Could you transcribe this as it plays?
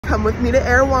come with me to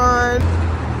Erewhon.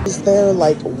 Is there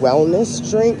like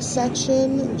wellness drink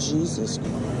section? Jesus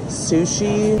Christ.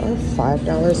 Sushi are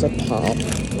 $5 a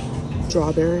pop.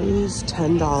 Strawberries,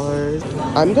 $10.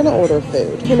 I'm gonna order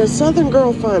food. Can a Southern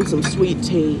girl find some sweet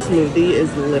tea? Smoothie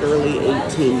is literally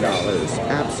 $18.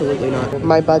 Absolutely not.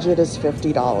 My budget is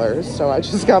 $50, so I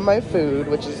just got my food,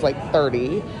 which is like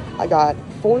 $30. I got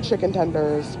 4 chicken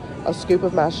tenders, a scoop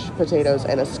of mashed potatoes,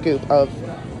 and a scoop of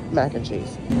mac and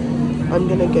cheese. I'm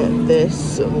gonna get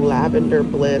this Lavender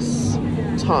Bliss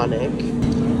tonic,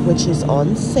 which is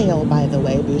on sale, by the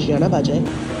way. Boujee on a budget.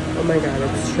 Oh my god,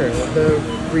 it's true. The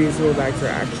reusable bags are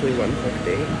actually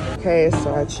 $150. Okay,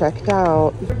 so I checked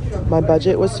out. My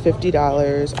budget was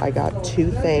 $50. I got 2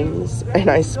 things and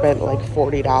I spent like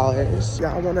 $40.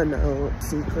 Y'all wanna know a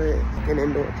secret getting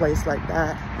into a place like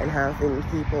that and having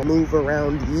people move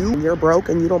around you? You're broke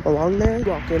and you don't belong there?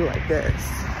 Walk in like this.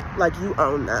 Like you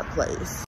own that place.